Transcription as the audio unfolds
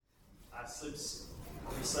Slips,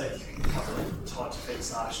 obviously a couple of tight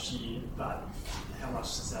defeats last year, but how much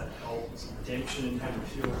does that help as redemption? How do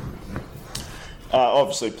you feel?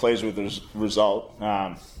 Obviously pleased with the result.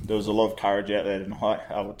 There was a lot of courage out there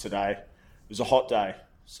today. It was a hot day,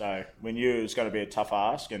 so we knew it was going to be a tough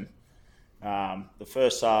ask. And the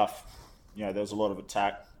first half, there was a lot of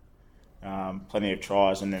attack, plenty of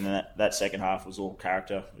tries, and then that second half was all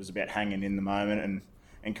character. It was about hanging in the moment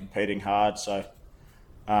and competing hard. So,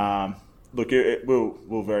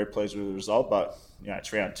 we're very pleased with the result, but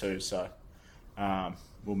it's round 2, so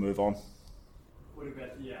we'll move on. What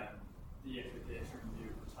about the effort there from your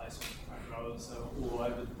replacement front rowers? So all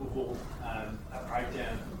over the ball, a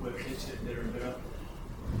breakdown, work keeps getting better and better.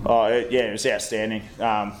 It was outstanding.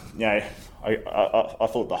 I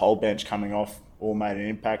thought the whole bench coming off all made an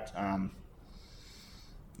impact.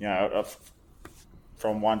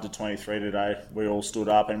 From 1 to 23 today, we all stood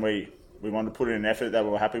up and we wanted to put in an effort that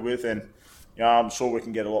we were happy with, and I'm sure we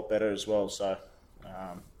can get a lot better as well. So,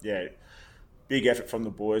 big effort from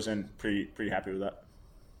the boys and pretty happy with that.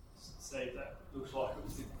 Steve, that looks like it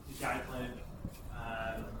was the game plan.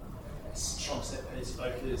 Strong set piece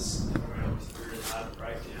focus, and we're obviously really hard to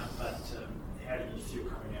break down, but how do you feel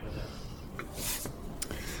coming out of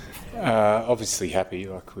that? Obviously happy.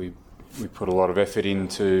 Like we put a lot of effort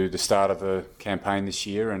into the start of the campaign this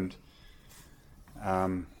year, and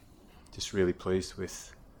just really pleased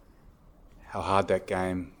with how hard that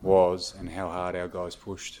game was and how hard our guys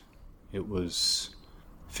pushed. It was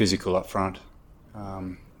physical up front.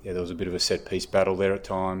 There was a bit of a set-piece battle there at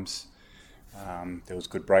times. There was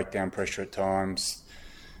good breakdown pressure at times.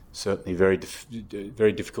 Certainly very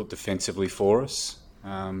difficult defensively for us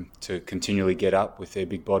to continually get up with their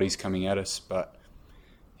big bodies coming at us. But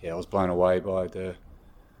I was blown away by the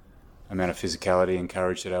amount of physicality and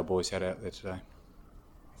courage that our boys had out there today.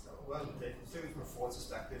 Certainly from a forwards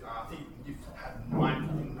perspective, I think you've had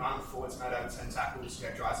nine forwards made over 10 tackles.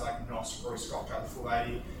 Guys like Noss, Roy Scott, drive the full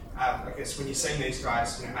 80. I guess when you're seeing these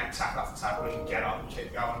guys, make tackle after tackle and get up and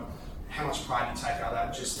keep going, how much pride do you take out of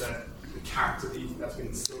that? Just the character that's been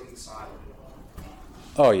instilled inside.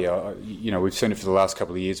 Oh yeah, we've seen it for the last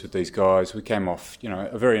couple of years with these guys. We came off,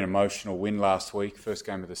 a very emotional win last week, first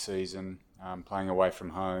game of the season, playing away from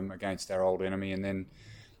home against our old enemy, and then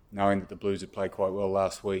knowing that the Blues had played quite well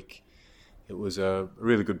last week. It was a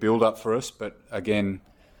really good build-up for us, but again,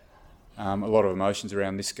 a lot of emotions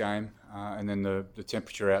around this game, and then the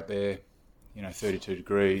temperature out there, 32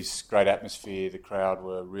 degrees, great atmosphere, the crowd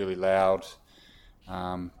were really loud,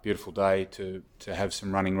 beautiful day to have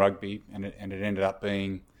some running rugby, and it ended up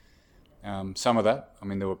being some of that. I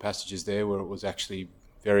mean, there were passages there where it was actually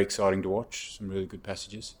very exciting to watch, some really good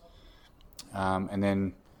passages. And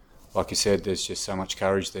then, like you said, there's just so much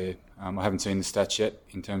courage there. I haven't seen the stats yet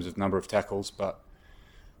in terms of number of tackles, but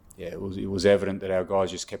it was evident that our guys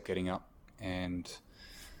just kept getting up and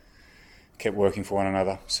kept working for one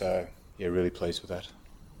another. So, really pleased with that.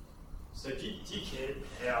 So do you care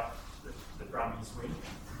how the Brumbies win,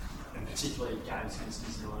 and particularly games against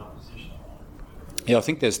New Zealand opposition? Yeah, I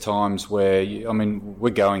think there's times where, we're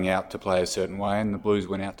going out to play a certain way, and the Blues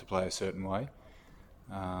went out to play a certain way.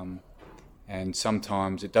 And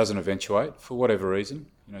sometimes it doesn't eventuate for whatever reason.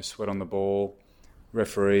 Sweat on the ball,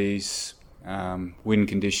 referees, wind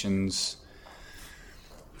conditions,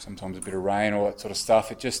 sometimes a bit of rain, all that sort of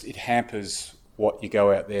stuff. It hampers what you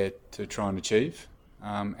go out there to try and achieve.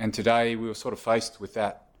 And today we were sort of faced with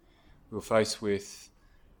that. We were faced with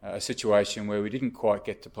a situation where we didn't quite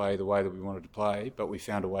get to play the way that we wanted to play, but we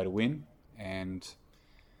found a way to win. And,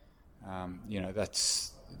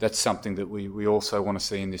 that's something that we also want to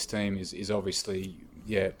see in this team is obviously,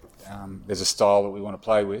 there's a style that we want to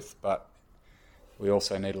play with, but we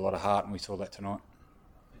also need a lot of heart, and we saw that tonight.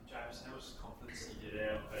 And James, how much confidence do you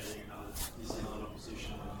get out beating another New Zealand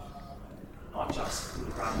opposition, not just for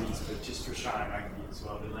the Brumbies, but just for Australian rugby as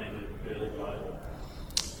well? They landed early vote.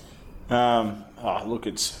 Look,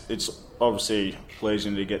 it's obviously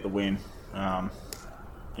pleasing to get the win.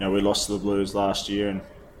 We lost to the Blues last year, and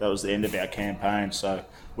that was the end of our campaign, so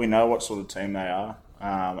we know what sort of team they are,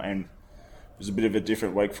 and it was a bit of a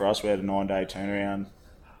different week for us. We had a 9-day turnaround,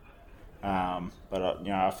 but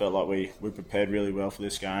I felt like we prepared really well for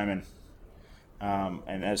this game,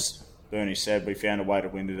 and as Bernie said, we found a way to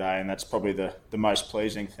win today, and that's probably the most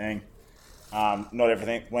pleasing thing. Not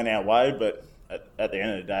everything went our way, but at the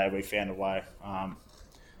end of the day, we found a way, and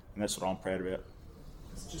that's what I'm proud about.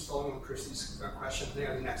 Just following on Christy's question, I think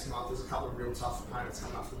over the next month there's a couple of real tough opponents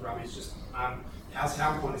coming up for the Brumbies. Just how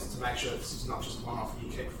important is it to make sure this is not just one-off, you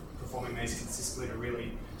keep performing these consistently to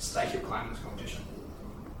really stake your claim in this competition?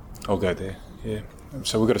 I'll go there, yeah.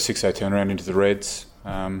 So we've got a 6-day turnaround into the Reds.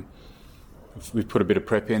 we've put a bit of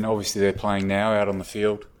prep in. Obviously, they're playing now out on the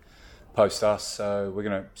field post us, so we're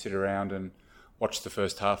going to sit around and watch the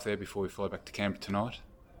first half there before we fly back to Canberra tonight.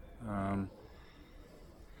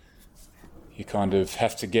 You kind of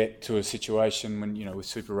have to get to a situation when, with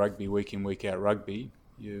Super Rugby, week in, week out rugby,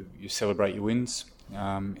 you celebrate your wins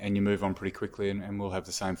and you move on pretty quickly, and we'll have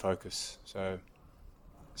the same focus. So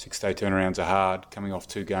 6-day turnarounds are hard, coming off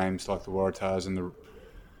 2 games like the Waratahs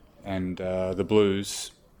and the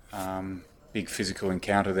Blues. Big physical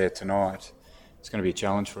encounter there tonight. It's going to be a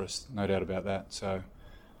challenge for us, no doubt about that. So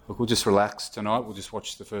look, we'll just relax tonight. We'll just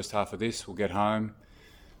watch the first half of this. We'll get home.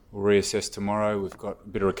 We'll reassess tomorrow. We've got a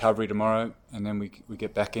bit of recovery tomorrow, and then we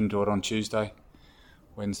get back into it on Tuesday,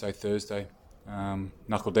 Wednesday, Thursday.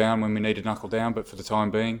 Knuckle down when we need to knuckle down, but for the time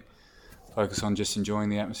being, focus on just enjoying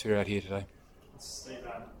the atmosphere out here today. Steve,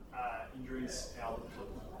 injuries, how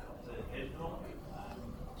the head knock?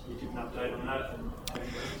 Can you give an update on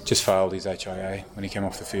that? Just failed his HIA when he came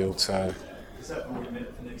off the field, so... Is that already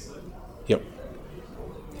meant for next week? Yep.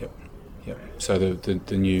 So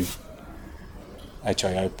the new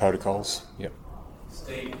HIA protocols, yep.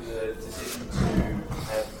 Steve, the decision to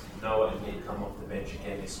have Noah and Nick come off the bench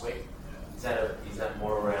again this week, is that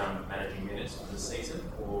more around managing minutes for the season,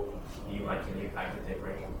 or are you making the impact that they're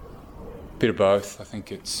bringing? Bit of both. I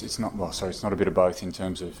think it's not a bit of both in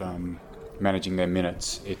terms of managing their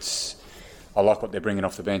minutes. I like what they're bringing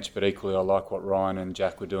off the bench, but equally I like what Ryan and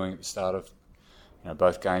Jack were doing at the start of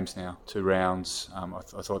both games now, 2 rounds.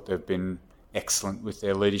 I thought they've been excellent with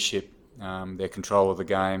their leadership, their control of the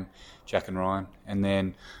game, Jack and Ryan, and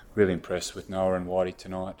then really impressed with Noah and Whitey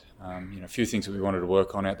tonight. A few things that we wanted to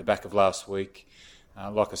work on out the back of last week.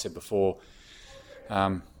 Like I said before,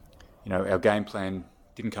 our game plan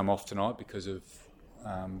didn't come off tonight because of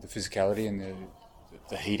the physicality and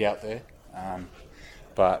the heat out there.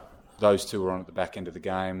 But those 2 were on at the back end of the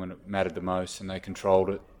game when it mattered the most, and they controlled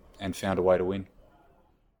it and found a way to win.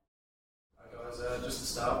 Just to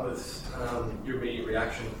start with, your immediate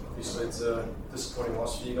reaction. Obviously, it's a disappointing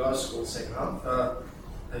loss for you guys, scored the second half. How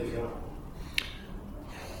are you feeling?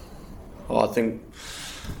 I think,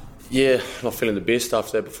 not feeling the best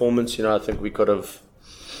after their performance. I think we could have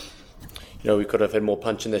had more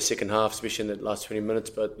punch in their second half, especially in the last 20 minutes.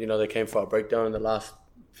 But they came for our breakdown in the last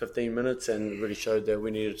 15 minutes and really showed that we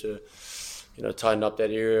needed to, tighten up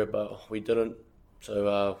that area, but we didn't.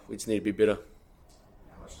 So we just need to be better.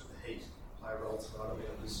 How much did the heat play a role tonight? I mean,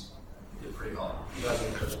 it was pretty hot. You guys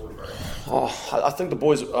didn't coach all right. I think the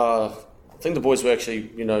boys were actually,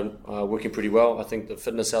 working pretty well. I think the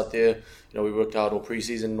fitness out there, we worked hard all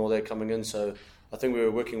pre-season and all that coming in. So I think we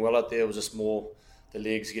were working well out there. It was just more the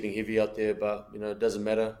legs getting heavy out there, but it doesn't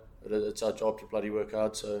matter. It's our job to bloody work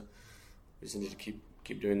hard. So we just need to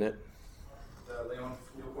keep doing that. Leon,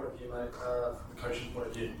 from your point of view, mate, from the coaching point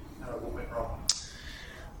of view, what went wrong?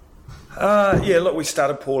 Look, we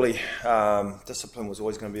started poorly. Discipline was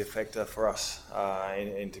always going to be a factor for us,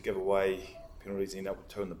 and to give away penalties, end up with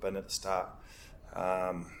 2 in the bin at the start.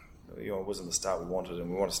 It wasn't the start we wanted, and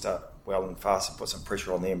we want to start well and fast and put some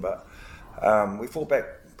pressure on them. But we fought back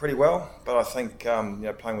pretty well. But I think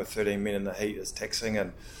playing with 13 men in the heat is taxing,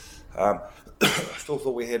 and still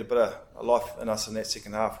thought we had a bit of life in us in that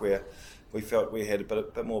second half where we felt we had a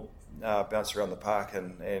bit more bounce around the park,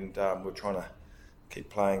 and we're trying to keep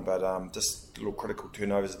playing, but just little critical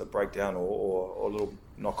turnovers at the breakdown or little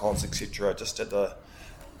knock-ons, etc. Just at the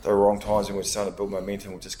wrong times when we're starting to build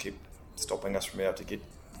momentum, will just keep stopping us from being able to get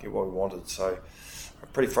what we wanted. So a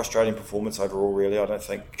pretty frustrating performance overall, really. I don't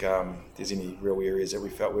think there's any real areas that we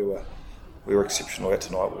felt we were exceptional at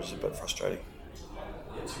tonight, which is a bit frustrating.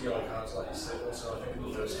 Yeah, 2 yellow cards, like you said. Also, I think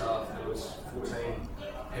in the first half there was 14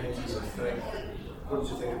 penalties, I think. What did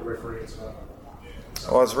you think of the referee as well?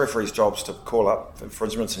 Well, it's the referee's job to call up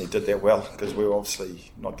infringements, and he did that well because we were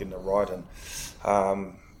obviously not getting it right. And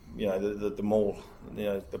the maul,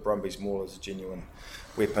 the Brumbies maul is a genuine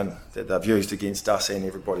weapon that they've used against us and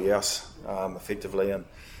everybody else effectively. And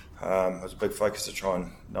it was a big focus to try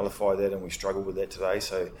and nullify that, and we struggled with that today.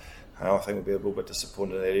 So I think we'll be a little bit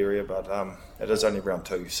disappointed in that area, but it is only round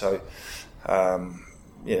 2. So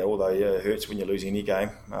although it hurts when you lose any game,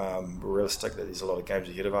 we're realistic that there's a lot of games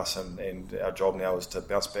ahead of us, and our job now is to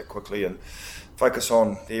bounce back quickly and focus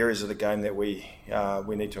on the areas of the game that we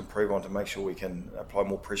need to improve on to make sure we can apply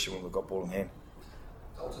more pressure when we've got ball in hand.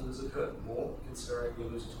 Dalton, does it hurt more considering you're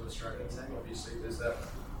losing to an Australian team? Obviously, there's that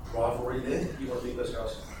rivalry there. You want to beat those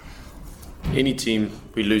guys? Any team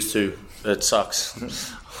we lose to, it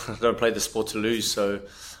sucks. I don't play the sport to lose, so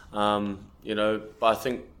but I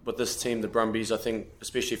think with this team, the Brumbies, I think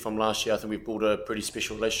especially from last year, I think we've built a pretty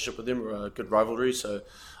special relationship with them, a good rivalry. So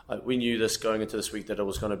we knew this going into this week that it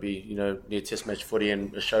was going to be, near Test match footy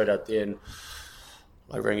and a shootout there. And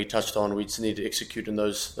like Rangi touched on, we just need to execute in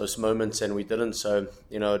those moments, and we didn't. So,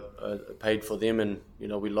 it paid for them, and,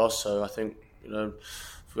 we lost. So I think, we've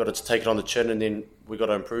got to take it on the chin, and then we've got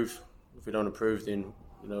to improve. If we don't improve, then,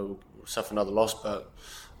 we'll suffer another loss. But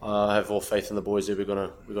I have all faith in the boys that we're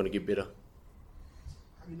gonna get better.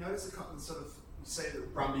 Have you noticed the sort of, you say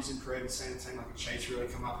that Brumbies improved, and seeing a team like a Chiefs really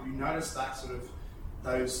come up? Have you noticed that sort of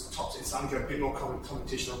those top teams starting to get a bit more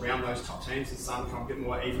competition around those top teams and starting to become a bit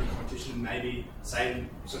more even competition than maybe, say, in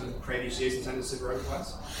sort of previous years in terms of Super Rugby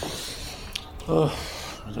players?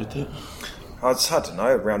 It's hard to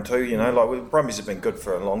know. Round 2, Brumbies have been good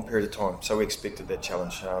for a long period of time, so we expected that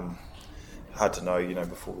challenge. Hard to know,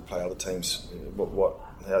 before we play other teams,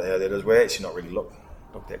 how that is. We're actually not really looked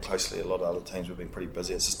that closely at a lot of other teams. We've been pretty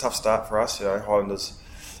busy. It's a tough start for us. Highlanders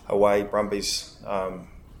away, Brumbies,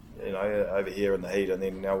 over here in the heat, and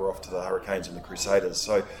then now we're off to the Hurricanes and the Crusaders.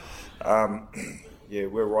 So,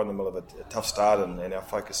 we're right in the middle of a tough start, and our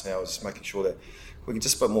focus now is making sure that we can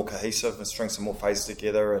just be more cohesive and string some more phases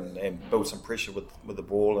together and build some pressure with the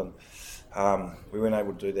ball. And we weren't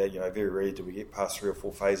able to do that. Very rarely did we get past 3 or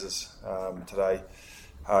 4 phases today.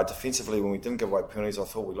 Defensively, when we didn't give away penalties, I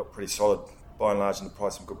thought we looked pretty solid by and large and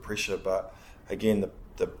applied some good pressure. But again,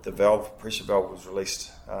 the pressure valve was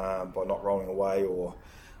released by not rolling away or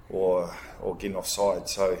getting offside.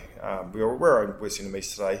 So we're our own worst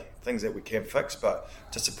enemies today. Things that we can fix, but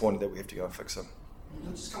disappointed that we have to go and fix them.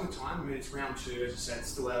 It'll just come with time. I mean, it's round 2, as you said,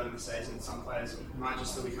 it's still early in the season. Some players might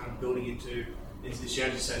just still be kind of building into this year.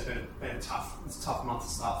 As you said, it's been a tough month to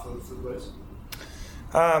start for the Blues.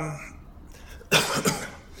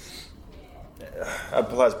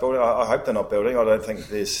 Players building. I hope they're not building. I don't think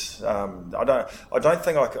there's. I don't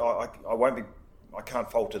think I won't be. I can't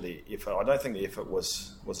falter the effort. I don't think the effort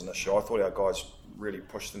was an issue. I thought our guys really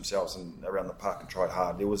pushed themselves around the park and tried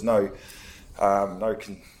hard. There was no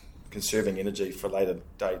conserving energy for later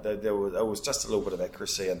date. It was just a little bit of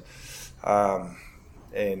accuracy, and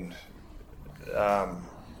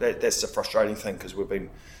that's the frustrating thing, because we've been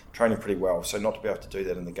training pretty well. So not to be able to do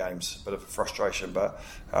that in the games, a bit of a frustration. But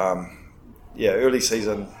early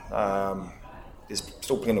season, there's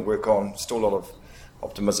still plenty to work on. Still a lot of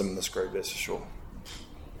optimism in this group, that's for sure.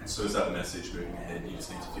 And so is that the message moving ahead? You just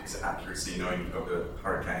need to fix the accuracy, knowing you've got the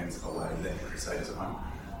Hurricanes away and then the Crusaders at home.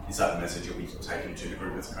 Is that the message you'll be taking to the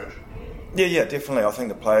group as a coach? Yeah, definitely. I think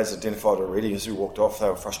the players identified already as we walked off. They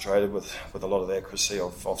were frustrated with a lot of the accuracy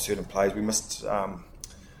of certain plays. We missed,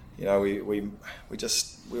 we were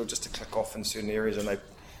just to click off in certain areas, and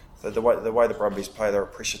the way the Brumbies play, they're a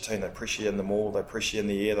pressure team. They pressure in the maul, they pressure in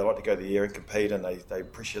the air. They like to go to the air and compete, and they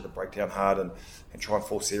pressure the breakdown hard and try and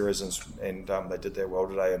force errors, and they did that well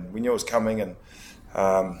today. And we knew it was coming, and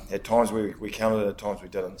at times we counted it, at times we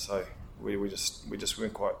didn't. So we just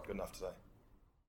weren't quite good enough today.